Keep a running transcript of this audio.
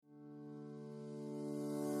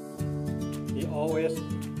always,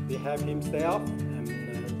 we have him stay up and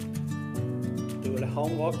do the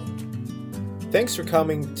homework. Thanks for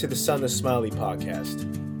coming to the Son of Smiley podcast.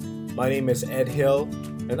 My name is Ed Hill,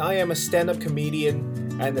 and I am a stand-up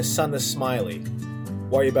comedian and the son of Smiley.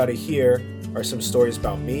 What you're about to hear are some stories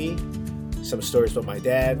about me, some stories about my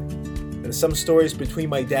dad, and some stories between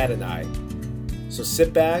my dad and I. So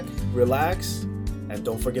sit back, relax, and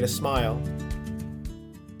don't forget to smile.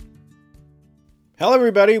 Hello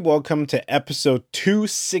everybody, welcome to episode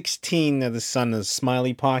 216 of the Son of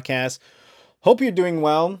Smiley podcast. Hope you're doing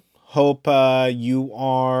well. Hope you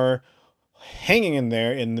are hanging in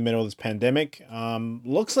there in the middle of this pandemic.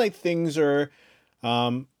 Looks like things are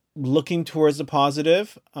looking towards the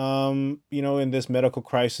positive, in this medical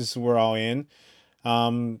crisis we're all in.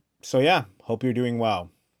 So yeah, hope you're doing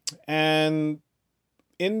well. And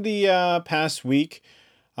in the past week,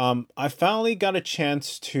 I finally got a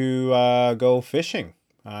chance to go fishing.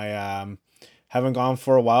 I haven't gone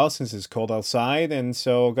for a while since it's cold outside, and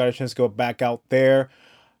so got a chance to go back out there.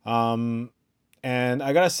 And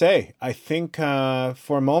I gotta say, I think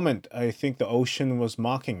for a moment, I think the ocean was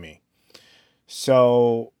mocking me.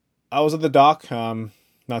 So I was at the dock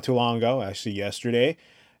not too long ago, actually yesterday,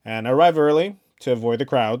 and I arrived early to avoid the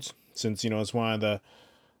crowds since, it's one of the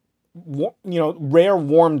rare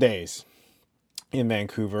warm days in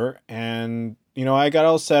Vancouver. And, I got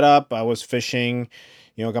all set up. I was fishing,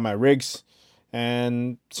 got my rigs,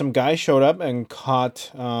 and some guy showed up and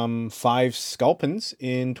caught 5 sculpins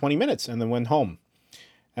in 20 minutes and then went home.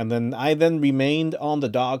 And then I remained on the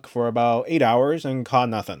dock for about 8 hours and caught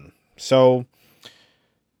nothing. So,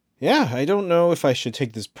 yeah, I don't know if I should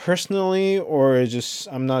take this personally or just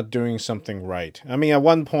I'm not doing something right. I mean, at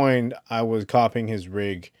one point I was copying his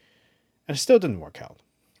rig and it still didn't work out.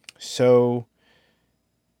 So,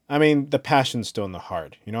 I mean, the passion's still in the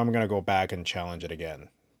heart. I'm going to go back and challenge it again.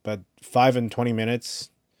 But 5 in 20 minutes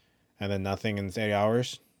and then nothing in 8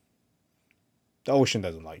 hours, the ocean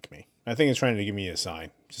doesn't like me. I think it's trying to give me a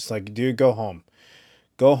sign. Just like, dude, go home.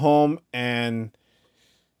 Go home and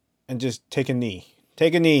just take a knee.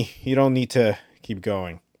 Take a knee. You don't need to keep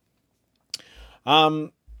going.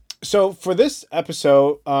 So for this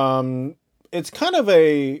episode, it's kind of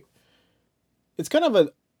an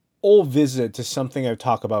old visit to something I've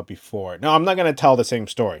talked about before. Now, I'm not going to tell the same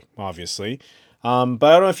story, obviously. But I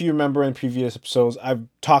don't know if you remember in previous episodes, I've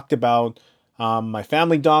talked about my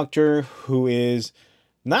family doctor, who is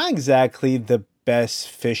not exactly the best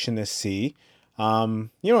fish in the sea.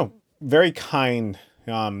 Very kind,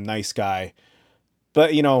 nice guy.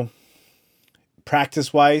 But,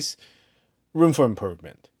 practice-wise, room for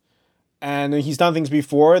improvement. And he's done things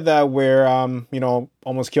before that where,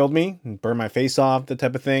 almost killed me and burned my face off, the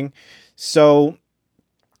type of thing. So,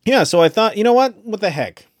 yeah, so I thought, what the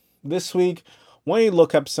heck? This week, why don't you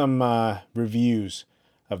look up some reviews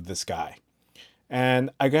of this guy? And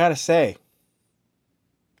I gotta say,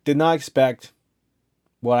 did not expect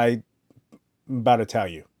what I'm about to tell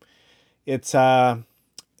you. It's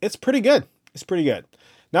pretty good. It's pretty good.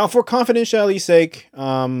 Now, for confidentiality's sake,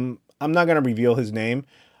 I'm not gonna reveal his name.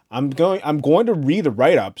 I'm going to read the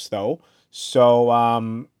write-ups though.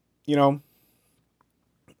 So,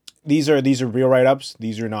 these are real write-ups.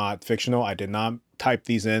 These are not fictional. I did not type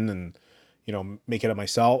these in and, make it up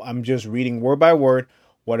myself. I'm just reading word by word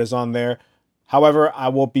what is on there. However, I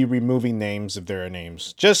will be removing names if there are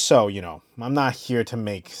names. Just so, I'm not here to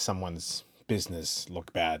make someone's business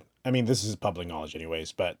look bad. I mean, this is public knowledge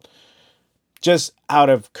anyways, but just out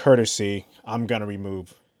of courtesy, I'm going to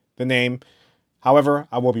remove the name. However,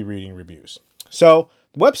 I will be reading reviews. So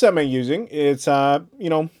the website I'm using, it's,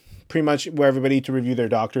 pretty much where everybody to review their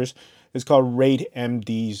doctors. It's called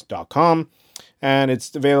ratemds.com. And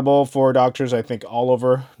it's available for doctors, I think, all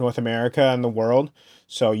over North America and the world.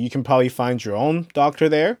 So you can probably find your own doctor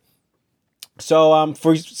there. So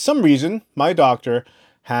for some reason, my doctor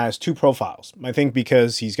has 2 profiles. I think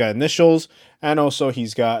because he's got initials and also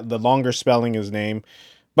he's got the longer spelling of his name.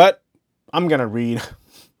 But I'm going to read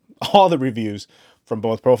all the reviews from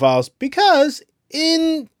both profiles because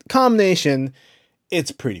in combination,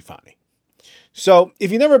 it's pretty funny. So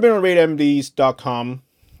if you've never been on ratemds.com,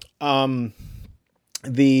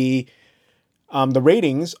 the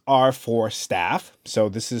ratings are for staff. So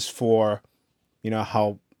this is for,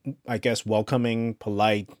 how, I guess, welcoming,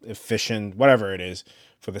 polite, efficient, whatever it is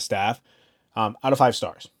for the staff, out of 5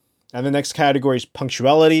 stars. And the next category is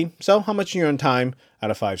punctuality. So how much you're on time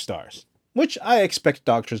out of 5 stars, which I expect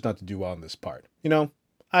doctors not to do well in this part.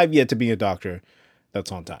 I've yet to be a doctor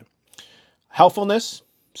that's on time. Helpfulness.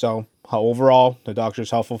 So how overall the doctor is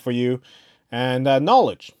helpful for you, and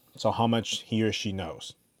knowledge. So how much he or she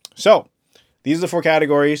knows. So These are the 4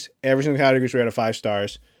 categories. Every single category is rated at 5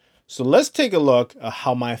 stars. So let's take a look at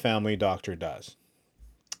how my family doctor does.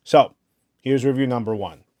 So here's review number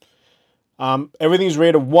 1. Everything's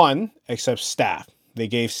rated 1 except staff. They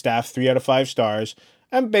gave staff 3 out of 5 stars.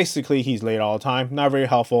 And basically, he's late all the time. Not very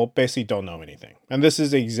helpful. Basically, don't know anything. And this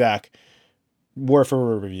is the exact word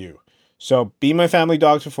for review. So, be my family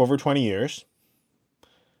doctor for over 20 years.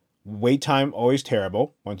 Wait time, always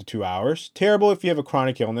terrible. 1 to 2 hours. Terrible if you have a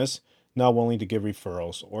chronic illness. Not willing to give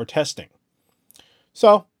referrals or testing.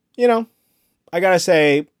 So, I gotta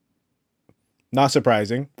say, not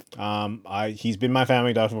surprising. He's been my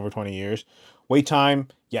family doctor for over 20 years. Wait time,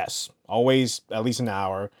 yes. Always at least an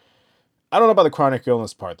hour. I don't know about the chronic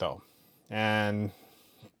illness part, though. And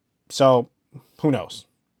so, who knows?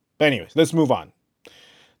 But anyways, let's move on.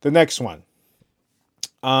 The next one.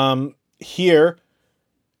 Here,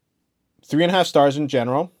 3.5 stars in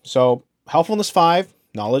general. So, helpfulness 5,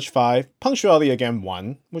 knowledge 5, punctuality again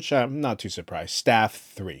 1, which I'm not too surprised. Staff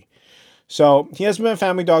 3. So, he has been a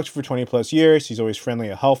family doctor for 20 plus years. He's always friendly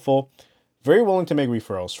and helpful. Very willing to make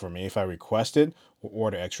referrals for me if I request it, or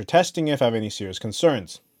order extra testing if I have any serious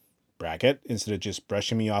concerns. Bracket, instead of just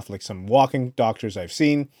brushing me off like some walking doctors I've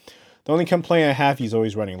seen. The only complaint I have, he's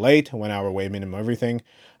always running late, 1 hour wait minimum, everything.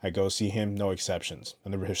 I go see him, no exceptions.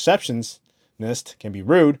 And the receptionist can be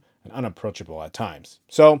rude and unapproachable at times.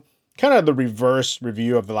 So, kind of the reverse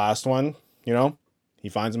review of the last one, He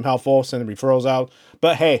finds them helpful, send the referrals out.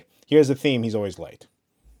 But hey, here's the theme, he's always late.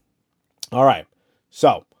 All right,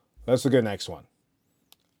 so let's look at the next one.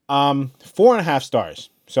 4.5 stars.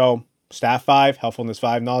 So, staff 5, helpfulness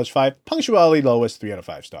 5, knowledge 5, punctuality lowest 3 out of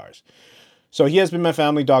 5 stars. So he has been my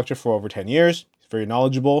family doctor for over 10 years. He's very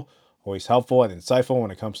knowledgeable, always helpful and insightful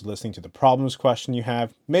when it comes to listening to the problems question you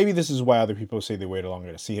have. Maybe this is why other people say they wait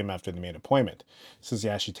longer to see him after the main appointment, since he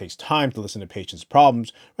actually takes time to listen to patients'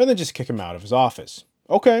 problems rather than just kick him out of his office.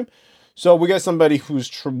 Okay, so we got somebody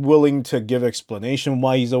who's willing to give explanation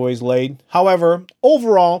why he's always late. However,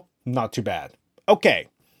 overall, not too bad. Okay,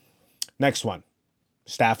 next one.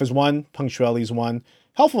 Staff is 1, punctuality is 1,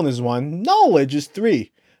 helpfulness is 1, knowledge is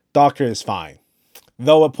 3. Doctor is fine.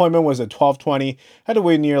 Though appointment was at 12:20, had to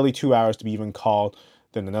wait nearly 2 hours to be even called,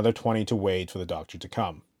 then another 20 to wait for the doctor to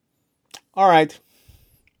come. All right.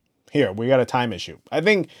 Here, we got a time issue.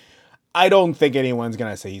 I don't think anyone's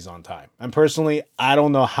going to say he's on time. And personally, I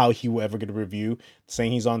don't know how he will ever get a review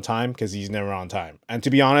saying he's on time because he's never on time. And to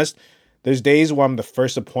be honest, there's days where I'm the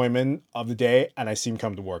first appointment of the day and I see him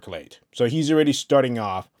come to work late. So he's already starting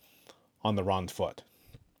off on the wrong foot.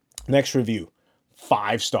 Next review,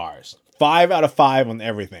 5 stars. 5 out of 5 on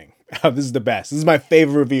everything. This is the best. This is my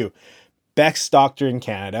favorite review. Beck's Doctor in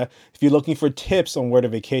Canada. If you're looking for tips on where to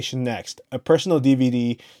vacation next, a personal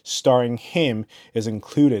DVD starring him is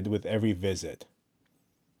included with every visit.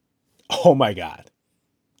 Oh my God.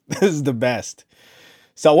 This is the best.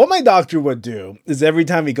 So what my doctor would do is every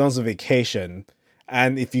time he goes on vacation,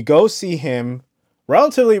 and if you go see him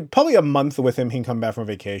relatively, probably a month with him, he can come back from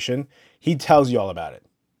vacation, he tells you all about it.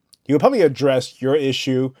 He will probably address your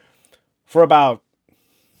issue for about,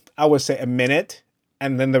 I would say, a minute.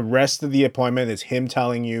 And then the rest of the appointment is him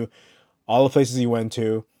telling you all the places he went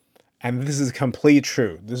to. And this is complete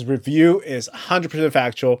true. This review is 100%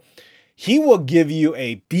 factual. He will give you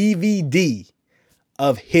a DVD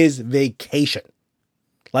of his vacation.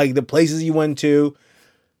 Like the places he went to,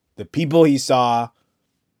 the people he saw,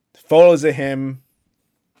 photos of him.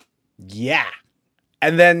 Yeah.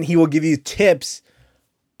 And then he will give you tips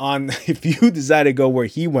on if you decide to go where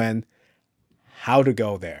he went, how to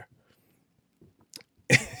go there.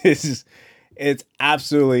 It's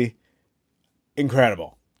absolutely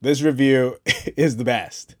incredible. This review is the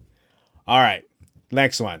best. All right,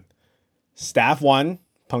 next one. Staff 1,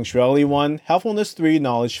 punctuality 1, helpfulness 3,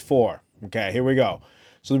 knowledge 4. Okay, here we go.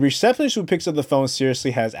 So the receptionist who picks up the phone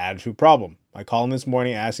seriously has attitude problem. I called him this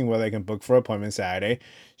morning asking whether I can book for an appointment Saturday.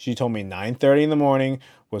 She told me 9:30 in the morning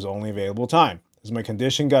was only available time. As my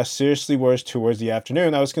condition got seriously worse towards the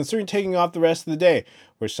afternoon, I was considering taking off the rest of the day,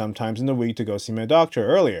 or sometimes in the week to go see my doctor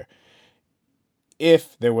earlier,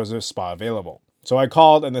 if there was a spot available. So I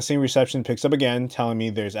called, and the same reception picks up again, telling me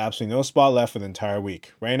there's absolutely no spot left for the entire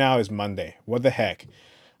week. Right now is Monday. What the heck?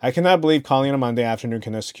 I cannot believe calling on a Monday afternoon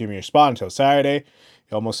cannot secure me a spot until Saturday.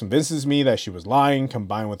 It almost convinces me that she was lying,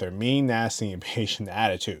 combined with her mean, nasty, impatient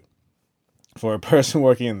attitude. For a person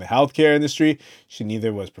working in the healthcare industry, she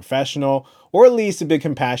neither was professional or at least a bit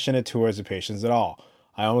compassionate towards the patients at all.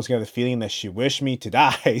 I almost got the feeling that she wished me to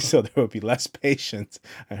die so there would be less patients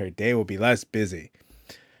and her day will be less busy.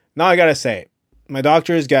 Now I gotta say, my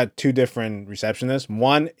doctor's got 2 different receptionists.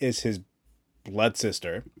 One is his blood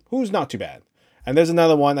sister, who's not too bad. And there's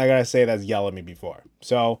another one I gotta say that's yelled at me before.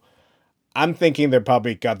 So I'm thinking they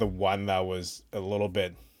probably got the one that was a little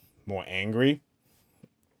bit more angry.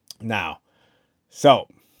 Now, so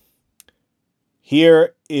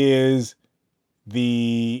here is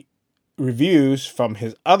the reviews from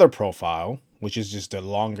his other profile, which is just a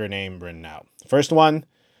longer name written out. First one,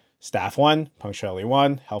 staff 1, punctuality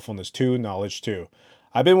 1, helpfulness 2, knowledge 2.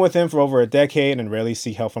 I've been with him for over a decade and rarely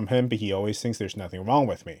seek help from him, but he always thinks there's nothing wrong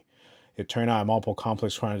with me. It turned out I have multiple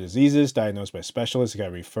complex chronic diseases diagnosed by specialists that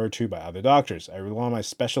got referred to by other doctors. I rely on my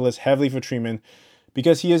specialist heavily for treatment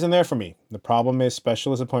because he isn't there for me. The problem is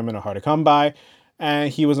specialist appointments are hard to come by,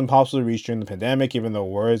 and he was impossible to reach during the pandemic, even though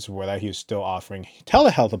words were that he was still offering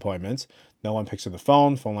telehealth appointments. No one picks up the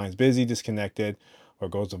phone line's busy, disconnected, or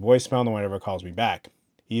goes to voicemail, no one ever calls me back.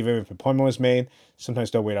 Even if an appointment was made, sometimes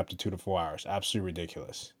they'll wait up to 2 to 4 hours. Absolutely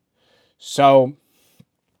ridiculous. So,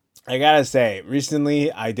 I gotta say,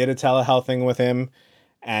 recently I did a telehealth thing with him,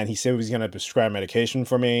 and he said he was gonna prescribe medication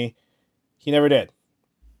for me. He never did.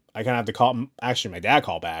 I kind of have to call, actually my dad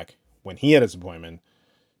called back when he had his appointment,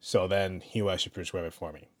 so then he will actually prescribe it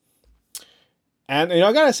for me. And,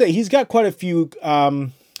 I gotta say, he's got quite a few,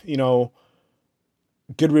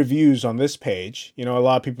 good reviews on this page. A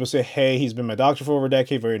lot of people say, hey, he's been my doctor for over a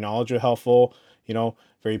decade, very knowledgeable, helpful,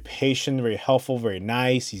 very patient, very helpful, very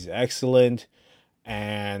nice. He's excellent.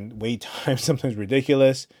 And wait time sometimes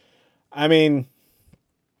ridiculous. I mean,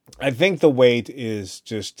 I think the wait is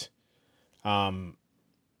just, I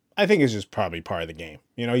think it's just probably part of the game.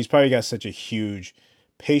 He's probably got such a huge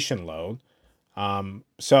patient load.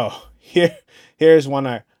 So here's one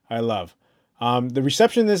I love. The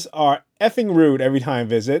receptionists are effing rude every time I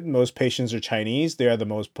visit. Most patients are Chinese. They are the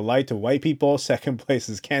most polite to white people. Second place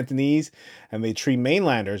is Cantonese. And they treat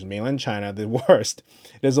mainlanders, mainland China, the worst.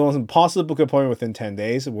 It is almost impossible to book an appointment within 10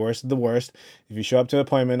 days. The worst of the worst. If you show up to an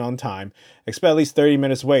appointment on time, expect at least 30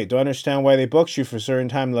 minutes wait. Don't understand why they booked you for a certain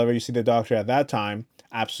time level. You see the doctor at that time.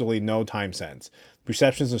 Absolutely no time sense.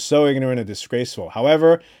 Receptionists are so ignorant and disgraceful.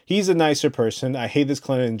 However, he's a nicer person. I hate this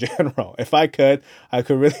clinic in general. If I could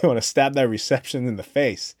really want to stab that reception in the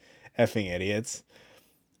face. Effing idiots.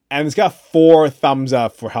 And it's got 4 thumbs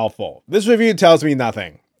up for helpful. This review tells me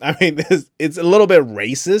nothing. I mean, it's a little bit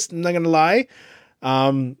racist, I'm not going to lie.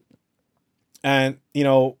 And,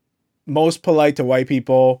 most polite to white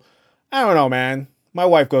people. I don't know, man. My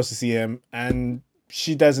wife goes to see him and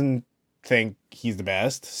she doesn't think he's the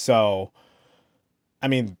best. So, I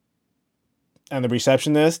mean, and the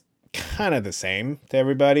receptionist, kind of the same to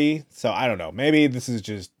everybody. So I don't know. Maybe this is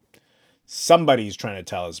just somebody's trying to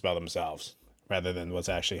tell us about themselves rather than what's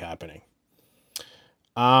actually happening.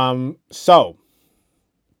 So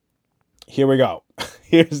here we go.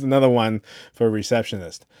 Here's another one for a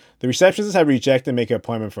receptionist. The receptionists have rejected and make an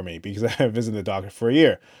appointment for me because I have visited the doctor for a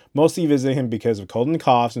year. Mostly visiting him because of cold and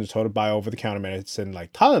coughs and was told to buy over-the-counter medicine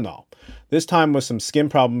like Tylenol. This time was some skin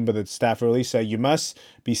problem, but the staff really said, you must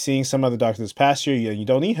be seeing some other doctor this past year and you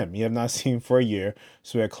don't need him. You have not seen him for a year,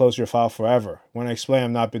 so we have closed your file forever. When I explained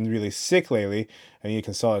I've not been really sick lately and you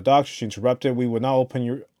consult a doctor, she interrupted, we would not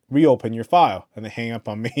reopen your file. And they hang up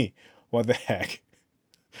on me. What the heck?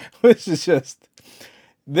 Which is just...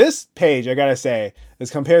 This page, I gotta say,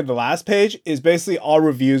 as compared to the last page, is basically all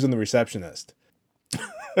reviews on the receptionist.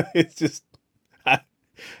 It's just...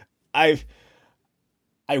 I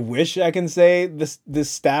wish I can say this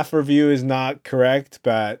staff review is not correct,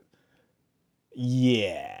 but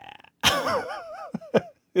yeah.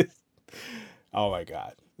 Oh my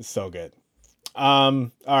god, it's so good.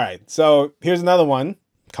 All right, so here's another one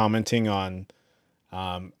commenting on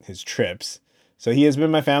his trips. So he has been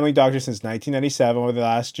my family doctor since 1997. Over the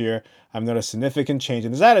last year, I've noticed a significant change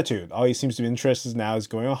in his attitude. All he seems to be interested in now is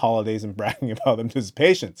going on holidays and bragging about them to his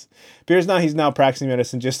patients. Appears now he's now practicing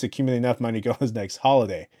medicine just to accumulate enough money to go on his next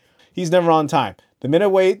holiday. He's never on time. The minute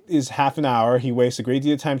wait is half an hour. He wastes a great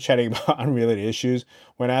deal of time chatting about unrelated issues.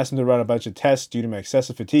 When I asked him to run a bunch of tests due to my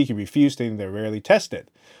excessive fatigue, he refused, stating they're rarely tested.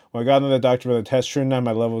 When I got another doctor for the test, sure enough,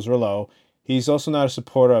 my levels were low. He's also not a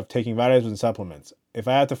supporter of taking vitamins and supplements. If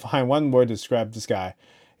I had to find one word to describe this guy,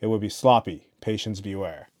 it would be sloppy. Patience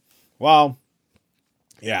beware. Well,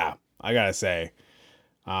 yeah, I gotta say,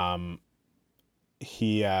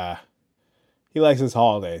 he likes his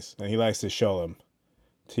holidays and he likes to show them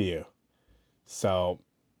to you. So,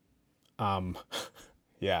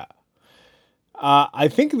 yeah. I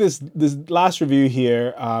think this last review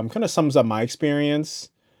here kind of sums up my experience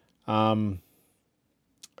with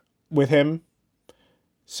him.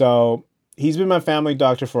 So he's been my family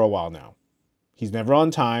doctor for a while now. He's never on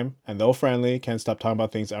time, and though friendly, can't stop talking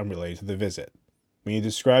about things unrelated to the visit. When you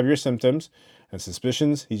describe your symptoms and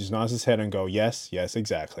suspicions, he just nods his head and go, yes,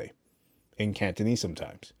 exactly. in Cantonese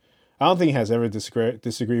sometimes. I don't think he has ever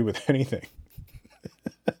disagreed with anything.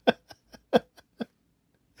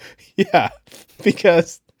 Yeah,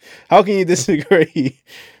 because how can you disagree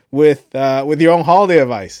with your own holiday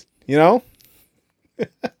advice? You know.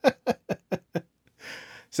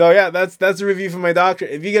 So yeah, that's a review from my doctor.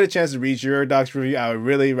 If you get a chance to read your doctor's review, I would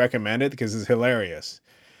really recommend it because it's hilarious.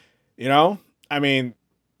 You know, I mean,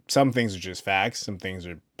 some things are just facts, some things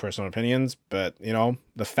are personal opinions, but you know,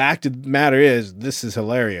 the fact of the matter is this is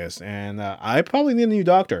hilarious, and I probably need a new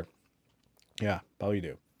doctor. Yeah, probably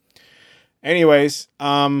do. Anyways,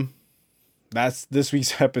 that's this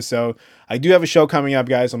week's episode. I do have a show coming up,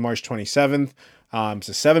 guys, on March 27th.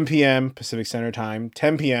 It's 7 p.m. Pacific Standard Time,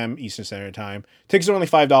 10 p.m. Eastern Standard Time. Tickets are only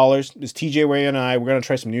 $5. It's TJ Ray and I. We're going to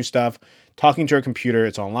try some new stuff. Talking to our computer.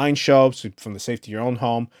 It's an online show, so from the safety of your own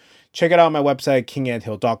home. Check it out on my website,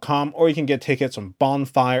 kinganthill.com, or you can get tickets on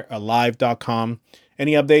bonfirealive.com.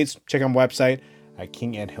 Any updates, check out my website at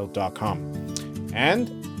kinganthill.com. And,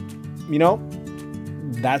 you know,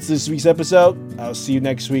 that's this week's episode. I'll see you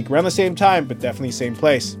next week around the same time, but definitely same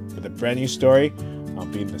place with a brand new story on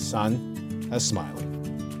being the sun that's smiling.